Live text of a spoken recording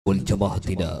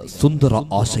ಜಮಾಅತಿನ ಸುಂದರ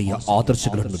ಆಶಯ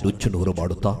ಆದರ್ಶಗಳನ್ನು ನುಚ್ಚುನೂರು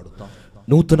ಮಾಡುತ್ತಾ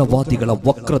ನೂತನವಾದಿಗಳ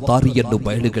ವಕ್ರದಾರಿಯನ್ನು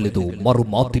ಬಯಲುಗೆಳೆದು ಮರು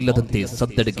ಮಾತಿಲ್ಲದಂತೆ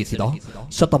ಸದ್ದಡಗಿಸಿದ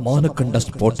ಶತಮಾನ ಕಂಡ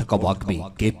ಸ್ಫೋಟಕ ವಾಗ್ಮಿ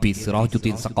ಕೆಪಿ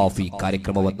ಸಿರಾಜುದ್ದೀನ್ ಸಖಾಫಿ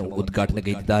ಕಾರ್ಯಕ್ರಮವನ್ನು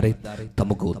ಉದ್ಘಾಟನೆಗೈದಿದ್ದಾರೆ.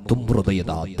 ತಮಗೂ ತುಂಬ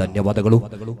ಹೃದಯದ ಧನ್ಯವಾದಗಳು.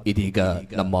 ಇದೀಗ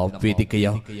ನಮ್ಮ ವೇದಿಕೆಯ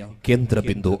ಕೇಂದ್ರ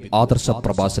ಬಿಂದು ಆದರ್ಶ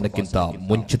ಪ್ರಭಾಷಣಕ್ಕಿಂತ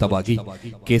ಮುಂಚಿತವಾಗಿ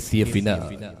ಕೆಸಿಎಫ್ನ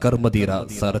ಕರ್ಮದೀರ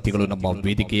ಸಾರಥಿಗಳು ನಮ್ಮ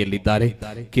ವೇದಿಕೆಯಲ್ಲಿದ್ದಾರೆ.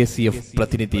 ಕೆಸಿಎಫ್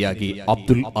ಪ್ರತಿನಿಧಿಯಾಗಿ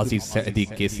ಅಬ್ದುಲ್ ಅಜೀಜ್ ಸೈದಿ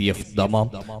ಕೆಸಿಎಫ್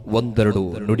ದಮಾಮ್ ಒಂದೆರಡು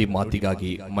ನುಡಿ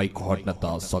മാതിಗಾಗಿ മൈക്ക് ഹോട്ട്നത്ത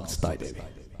സ്വാഗതിസ്താ ഇದ್ದೇವೆ.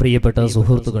 പ്രിയപ്പെട്ട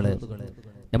സുഹൃത്തുക്കളെ,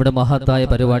 നമ്മുടെ മഹത്തായ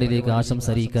പരിപാടിയിലേക്ക് ആശംസ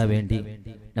അറിയിക്കാൻ വേണ്ടി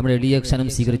നമ്മുടെ എളിയ ക്ഷണം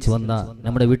സ്വീകരിച്ചു വന്ന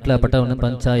നമ്മുടെ വിട്ല പട്ടണ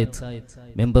പഞ്ചായത്ത്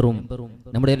മെമ്പറും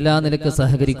നമ്മുടെ എല്ലാ നിലക്ക്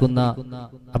സഹകരിക്കുന്ന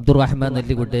അബ്ദുറഹ്മാൻ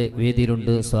നെല്ലിക്കുട്ടെ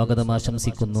വേദിയിലുണ്ട്. സ്വാഗതം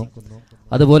ആശംസിക്കുന്നു.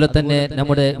 അതുപോലെ തന്നെ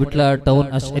നമ്മുടെ വിട്ല ടൗൺ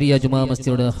അഷ്അരിയ ജുമാ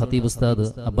മസ്ജിദുടെ ഖതീബ് ഉസ്താദ്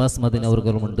അബ്ബാസ് മദീൻ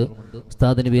അവர்களுമുണ്ട്.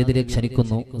 ഉസ്താദിന് വേദിയിലേക്ക്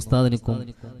ക്ഷണിക്കുന്നു. ഉസ്താദിനും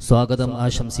സ്വാഗതം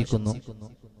ആശംസിക്കുന്നു.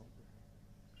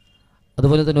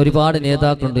 അതുപോലെ തന്നെ ഒരുപാട്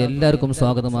നേതാക്കളുണ്ട്. എല്ലാവർക്കും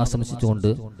സ്വാഗതം ആശംസിച്ചുകൊണ്ട്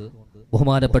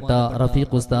ബഹുമാനപ്പെട്ട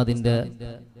റഫീഖ് ഉസ്താദിന്റെ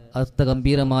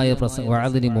അർത്ഥഗംഭീരമായ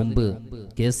വാഅദിന് മുമ്പ്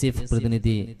കെസിഎഫ്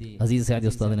പ്രതിനിധി അസീസ് സൈദി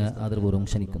ഉസ്താദിനെ ആദരപൂർവ്വം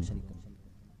ക്ഷണിക്കുന്നു.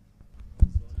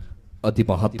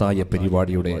 അതിമഹത്തായ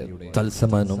പരിപാടിയുടെ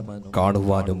തത്സമയം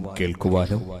കാണുവാനും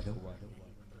കേൾക്കുവാനും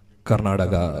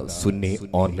കർണാടക സുന്നി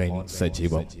ഓൺലൈൻ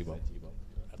സജീവം.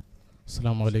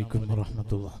 അസ്സലാമു അലൈക്കും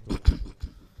വറഹ്മത്തുള്ളാഹി.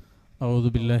 أعوذ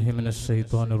بالله من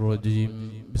الشيطان الرجيم.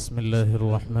 بسم الله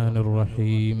الرحمن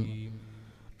الرحيم.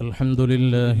 الحمد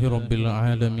لله رب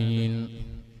العالمين.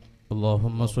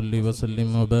 اللهم صل وسلم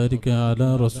وبارك على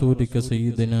رسولك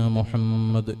سيدنا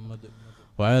محمد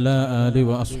وعلى آل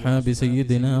وأصحاب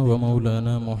سيدنا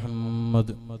ومولانا محمد.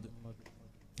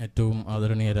 ഏറ്റവും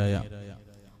ആദരണീയരായ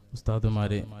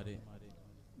ഉസ്താദുമാരെ,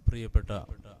 പ്രിയപ്പെട്ട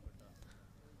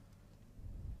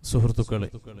സുഹൃത്തുക്കളെ,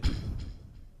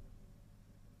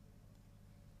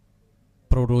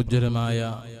 പ്രൗഢോജ്വലമായ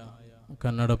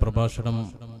കന്നഡ പ്രഭാഷണം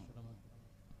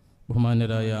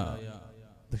ബഹുമാന്യരായ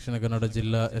ദക്ഷിണ കന്നഡ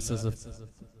ജില്ലാ SSF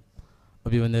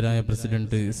അഭിമന്യരായ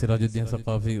പ്രസിഡന്റ് സിറാജുദ്ദീൻ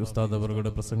സഖാഫി ഉസ്താദ്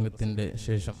അവരുടെ പ്രസംഗത്തിന്റെ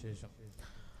ശേഷം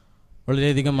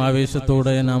വളരെയധികം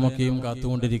ആവേശത്തോടെ നാമൊക്കെയും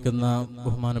കാത്തുകൊണ്ടിരിക്കുന്ന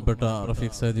ബഹുമാനപ്പെട്ട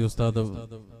റഫീഖ് സൈദി ഉസ്താദ്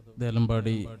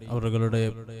ദേലമ്പാടി അവരുടെ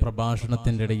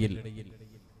പ്രഭാഷണത്തിന്റെ ഇടയിൽ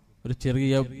ഒരു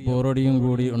ചെറിയ ബോറടിയും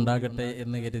കൂടി ഉണ്ടാകട്ടെ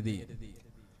എന്ന് കരുതി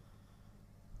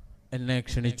എന്നെ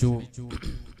ക്ഷണിച്ചു.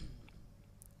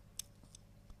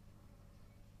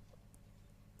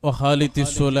 وخالط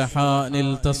الصلحاء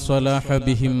نلت الصلاح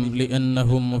بهم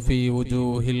لأنهم في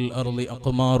وجوه الأرض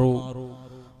أقمار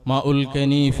ماء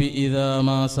الكنيف إذا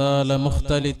ما سال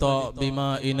مختلطا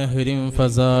بماء نهر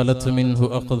فزالت منه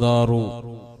أقدار.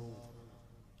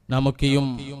 നമുക്കെയും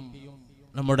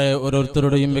നമ്മുടെ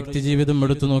ഓരോരുത്തരുടെയും വ്യക്തിജീവിതം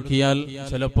എടുത്തു നോക്കിയാൽ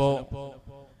ചിലപ്പോ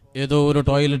ഏതോ ഒരു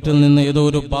ടോയ്ലറ്റിൽ നിന്ന്, ഏതോ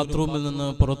ഒരു ബാത്റൂമിൽ നിന്ന്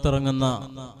പുറത്തിറങ്ങുന്ന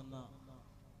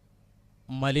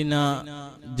മലിന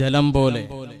ജലം പോലെ,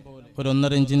 ഒരു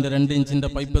 1.5 ഇഞ്ചിന്റെ 2 ഇഞ്ചിന്റെ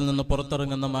പൈപ്പിൽ നിന്ന്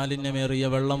പുറത്തിറങ്ങുന്ന മാലിന്യമേറിയ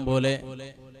വെള്ളം പോലെ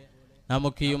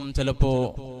നമുക്കെയും ചിലപ്പോ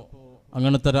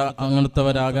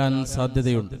അങ്ങനത്തെവരാകാൻ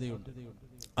സാധ്യതയുണ്ട്.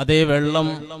 അതേ വെള്ളം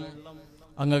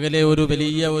അങ്ങകലെ ഒരു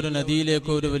വലിയ ഒരു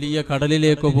നദിയിലേക്കോ ഒരു വലിയ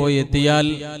കടലിലേക്കോ പോയി എത്തിയാൽ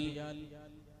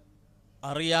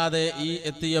അറിയാതെ ഈ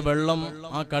എത്തിയ വെള്ളം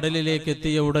ആ കടലിലേക്ക്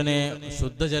എത്തിയ ഉടനെ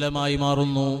ശുദ്ധജലമായി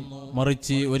മാറുന്നു.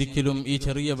 മറിച്ച് ഒരിക്കലും ഈ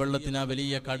ചെറിയ വെള്ളത്തിന് ആ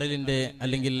വലിയ കടലിന്റെ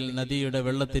അല്ലെങ്കിൽ നദിയുടെ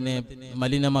വെള്ളത്തിനെ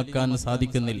മലിനമാക്കാൻ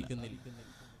സാധിക്കുന്നില്ല.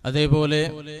 അതേപോലെ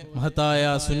മഹത്തായ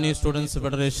സുന്നി സ്റ്റുഡൻസ്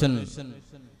ഫെഡറേഷൻ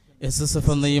SSF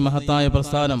എന്ന ഈ മഹത്തായ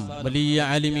പ്രസ്ഥാനം വലിയ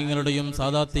ആലിമീങ്ങളുടെയും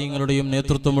സാദാത്യങ്ങളുടെയും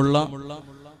നേതൃത്വമുള്ള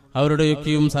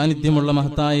അവരുടെയൊക്കെയും സാന്നിധ്യമുള്ള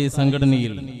മഹത്തായ ഈ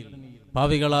സംഘടനയിൽ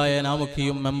ഭാവികളായ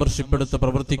നാമൊക്കെയും മെമ്പർഷിപ്പ് എടുത്ത്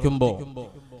പ്രവർത്തിക്കുമ്പോൾ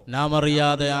നാം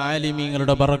അറിയാതെ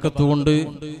ആലിമീങ്ങളുടെ ബറക്കത്തുകൊണ്ട്,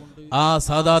 ആ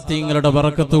സാദാത്യങ്ങളുടെ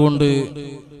ബറക്കത്തുകൊണ്ട്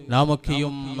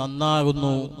നാമൊക്കെയും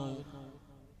നന്നാകുന്നു.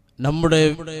 നമ്മുടെ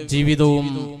ജീവിതവും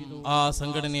ആ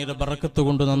സംഘടനയുടെ ബറക്കത്ത്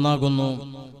കൊണ്ട് നന്നാകുന്നു.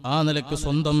 ആ നിലക്ക്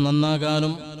സ്വന്തം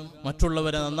നന്നാകാനും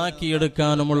മറ്റുള്ളവരെ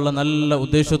നന്നാക്കിയെടുക്കാനുമുള്ള നല്ല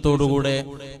ഉദ്ദേശത്തോടുകൂടെ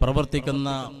പ്രവർത്തിക്കുന്ന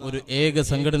ഒരു ഏക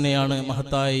സംഘടനയാണ്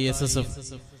മഹത്തായ SSF.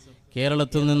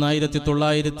 കേരളത്തിൽ നിന്ന്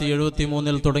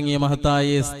 1973 തുടങ്ങിയ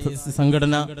മഹത്തായ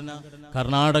സംഘടന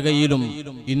കർണാടകയിലും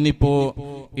ഇന്നിപ്പോ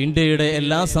ഇന്ത്യയുടെ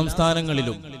എല്ലാ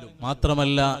സംസ്ഥാനങ്ങളിലും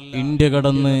മാത്രമല്ല ഇന്ത്യ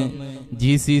കടന്ന്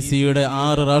GCCയുടെ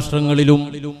 6 രാഷ്ട്രങ്ങളിലും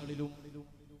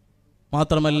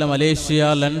മാത്രമല്ല മലേഷ്യ,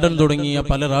 ലണ്ടൻ തുടങ്ങിയ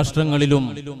പല രാഷ്ട്രങ്ങളിലും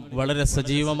വളരെ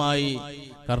സജീവമായി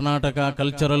കർണാടക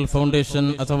കൾച്ചറൽ ഫൗണ്ടേഷൻ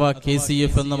അഥവാ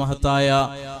KCF എന്ന മഹത്തായ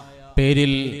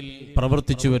പേരിൽ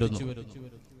പ്രവർത്തിച്ചു വരുന്നു.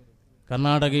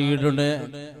 കർണാടകയുടെ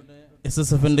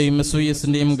SSFന്റെയും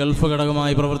SYSന്റെയും ഗൾഫ്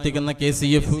ഘടകമായി പ്രവർത്തിക്കുന്ന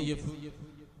KCF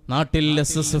നാട്ടിൽ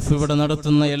SSF ഇവിടെ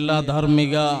നടത്തുന്ന എല്ലാ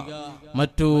ധാർമ്മിക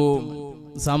മറ്റു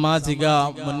സാമാജിക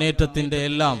മുന്നേറ്റത്തിന്റെ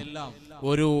എല്ലാം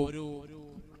ഒരു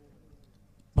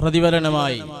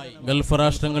പ്രതിഫലനമായി ഗൾഫ്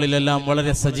രാഷ്ട്രങ്ങളിലെല്ലാം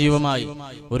വളരെ സജീവമായി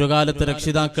ഒരു കാലത്ത്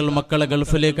രക്ഷിതാക്കൾ മക്കളെ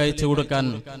ഗൾഫിലേക്ക് അയച്ചു കൊടുക്കാൻ,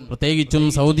 പ്രത്യേകിച്ചും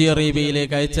സൗദി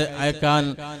അറേബ്യയിലേക്ക് അയക്കാൻ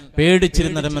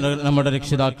പേടിച്ചിരുന്ന നമ്മുടെ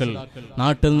രക്ഷിതാക്കൾ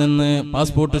നാട്ടിൽ നിന്ന്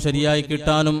പാസ്പോർട്ട് ശരിയായി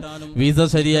കിട്ടാനും വീസ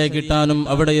ശരിയായി കിട്ടാനും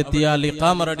അവിടെ എത്തിയാൽ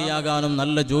ഇഖാമ റെഡിയാകാനും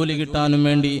നല്ല ജോലി കിട്ടാനും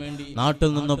വേണ്ടി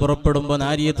നാട്ടിൽ നിന്ന് പുറപ്പെടുമ്പോൾ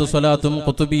നാരിയത്ത് സ്വലാത്തും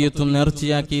ഖുതുബിയത്തും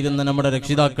നേർച്ചയാക്കിയിരുന്ന നമ്മുടെ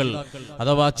രക്ഷിതാക്കൾ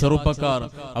അഥവാ ചെറുപ്പക്കാർ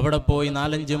അവിടെ പോയി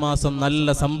 4-5 മാസം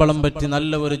നല്ല ശമ്പളം പറ്റി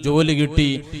നല്ല ഒരു ജോലി കിട്ടി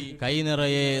കൈ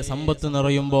നിറയെ സമ്പത്ത്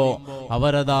നിറയുമ്പോ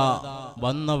അവരതാ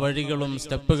വന്ന വഴികളും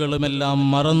സ്റ്റെപ്പുകളുമെല്ലാം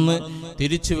മറന്ന്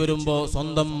തിരിച്ചു വരുമ്പോ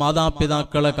സ്വന്തം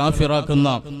മാതാപിതാക്കളെ കാഫിറാക്കുന്ന,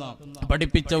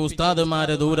 പഠിപ്പിച്ച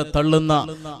ഉസ്താദുമാരെ ദൂരെ തള്ളുന്ന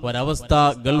ഒരവസ്ഥ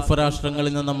ഗൾഫ്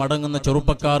രാഷ്ട്രങ്ങളിൽ നിന്ന് മടങ്ങുന്ന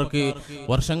ചെറുപ്പക്കാർക്ക്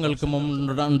വർഷങ്ങൾക്ക്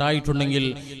മുമ്പ് ഉണ്ടായിട്ടുണ്ടെങ്കിൽ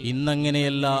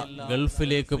ഇന്നങ്ങനെയല്ല.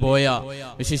 ഗൾഫിലേക്ക് പോയ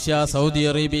വിശിഷ്യ സൗദി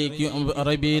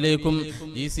അറേബ്യയിലേക്കും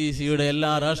GCCയുടെ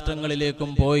എല്ലാ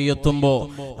രാഷ്ട്രങ്ങളിലേക്കും പോയി എത്തുമ്പോൾ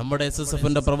നമ്മുടെ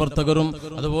SSFന്റെ പ്രവർത്തകരും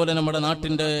അതുപോലെ നമ്മുടെ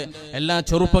നാട്ടിന്റെ എല്ലാ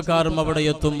ചെറുപ്പക്കാരും അവിടെ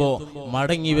എത്തുമ്പോൾ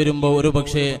മടങ്ങി വരുമ്പോൾ ഒരു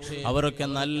പക്ഷേ അവരൊക്കെ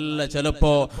നല്ല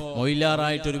ചിലപ്പോ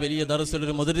മൊയിലാറായിട്ടൊരു വലിയ ദർസിൽ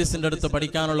ഒരു മുദരിസിന്റെ അടുത്ത്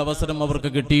പഠിക്കാനുള്ള അവസരം അവർക്ക്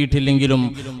കിട്ടിയിട്ടില്ലെങ്കിലും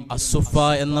അസുഫ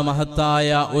എന്ന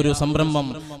മഹത്തായ ഒരു സംരംഭം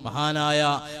മഹാനായ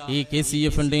ഈ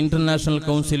KCFന്റെ ഇന്റർനാഷണൽ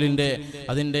കൗൺസിലിന്റെ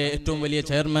അതിന്റെ ഏറ്റവും വലിയ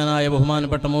ചെയർമാനായ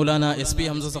ബഹുമാനപ്പെട്ട മൗലാന SP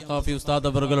ഹംസ സഖാഫി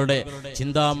ഉസ്താദ് അവരുടെ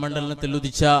ചിന്താ മണ്ഡലത്തിൽ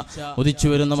ഉദിച്ചു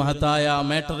വരുന്ന മഹത്തായ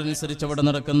മാറ്റർ അനുസരിച്ച് അവിടെ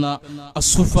നടക്കുന്ന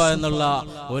അസുഫ എന്നുള്ള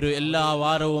ഒരു എല്ലാ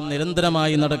വാരവും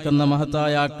നിരന്തരമായി നടക്കുന്ന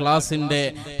മഹത്തായ ക്ലാസിന്റെ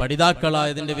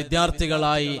പഠിതാക്കളായി അതിന്റെ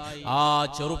വിദ്യാർത്ഥികളായി ആ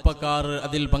ചെറുപ്പക്കാർ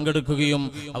അതിൽ പങ്കെടുക്കുകയും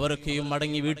അവരൊക്കെയും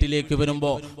മടങ്ങി വീട്ടിലേക്ക്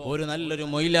വരുമ്പോൾ ഒരു നല്ലൊരു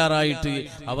മൊയിലാറായിട്ട്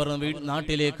അവർ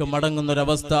നാട്ടിലേക്ക് മടങ്ങുന്ന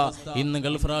ഒരവസ്ഥ ഇന്ന്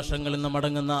ഗൾഫ് രാഷ്ട്രങ്ങളിൽ നിന്ന്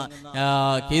മടങ്ങുന്ന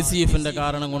KCFന്റെ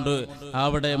കാരണം കൊണ്ട്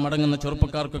അവിടെ മടങ്ങുന്ന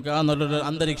ചെറുപ്പക്കാർക്കൊക്കെ ആ നല്ലൊരു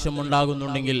അന്തരീക്ഷം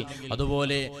ഉണ്ടാകുന്നുണ്ടെങ്കിൽ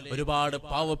അതുപോലെ ഒരുപാട്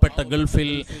പാവപ്പെട്ട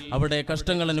ഗൾഫിൽ അവിടെ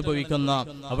കഷ്ടങ്ങൾ അനുഭവിക്കുന്ന,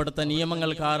 അവിടുത്തെ നിയമങ്ങൾ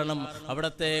കാരണം,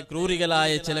 അവിടുത്തെ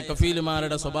ക്രൂരികളായ ചില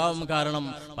കഫീലുമാരുടെ സ്വഭാവം കാരണം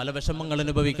പല വിഷമങ്ങൾ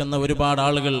അനുഭവിക്കുന്ന ഒരുപാട്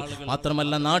ആളുകൾ,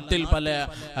 മാത്രമല്ല നാട്ടിൽ പല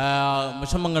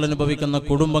വിഷമങ്ങൾ അനുഭവിക്കുന്ന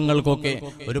കുടുംബങ്ങൾക്കൊക്കെ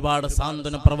ഒരുപാട്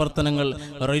സാന്ത്വന പ്രവർത്തനങ്ങൾ,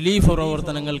 റിലീഫ്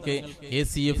പ്രവർത്തനങ്ങൾക്ക്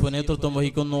KCF നേതൃത്വം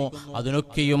വഹിക്കുന്നു.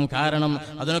 അതിനൊക്കെയും കാരണം,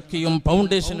 അതിനൊക്കെയും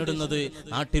ഫൗണ്ടേഷൻ ഇടുന്നത്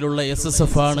നാട്ടിലുള്ള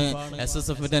SSF ആണ്.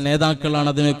 SSFന്റെ നേതാക്കളാണ്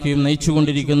അതിനൊക്കെയും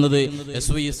നയിച്ചുകൊണ്ടിരിക്കുന്നത്.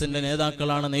 SYSന്റെ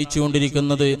നേതാക്കളാണ്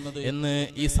നയിച്ചുകൊണ്ടിരിക്കുന്നത് എന്ന്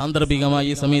ഈ സാന്ദർഭികമായി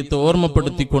ഈ സമയത്ത്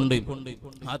ഓർമ്മപ്പെടുത്തിക്കൊണ്ട്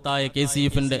മഹത്തായ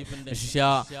KCFന്റെ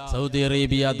സൗദി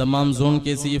അറേബ്യ ദമാം സോൺ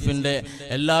KCFന്റെ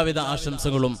എല്ലാവിധ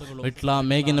ആശംസകളും വിട്ല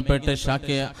മേഗിനപേട്ട ശാഖ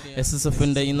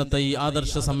SSFന്റെ ഇന്നത്തെ ഈ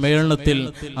ആദർശ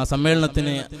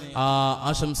സമ്മേളനത്തിന്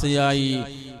ആശംസയായി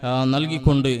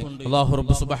നൽകിക്കൊണ്ട് അല്ലാഹു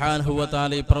റബ്ബ് സുബ്ഹാനഹു വ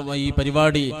തആല ഈ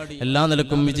പരിപാടി എല്ലാ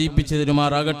നിലക്കും വിജയിപ്പിച്ചു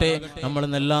തരുമാറാകട്ടെ, നമ്മൾ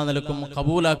എല്ലാ നിലക്കും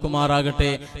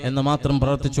കബൂലാക്കുമാറാകട്ടെ എന്ന് മാത്രം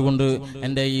പ്രാർത്ഥിച്ചുകൊണ്ട്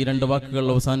എൻ്റെ ഈ 2 വാക്കുകൾ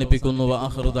അവസാനിപ്പിക്കുന്നു.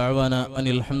 വആഖിറു ദഅവാന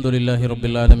അനിൽ ഹംദുലില്ലാഹി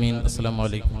റബ്ബിൽ ആലമീൻ. അസ്സലാമു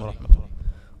അലൈക്കും വറഹ്മത്തുള്ളാഹി.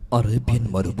 അറേബ്യൻ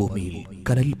മരുഭൂമിയിൽ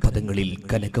കനൽ പദങ്ങളിൽ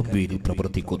കനകം വീരി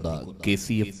പ്രവർത്തിക്കുന്ന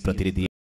KCF പ്രതിനിധി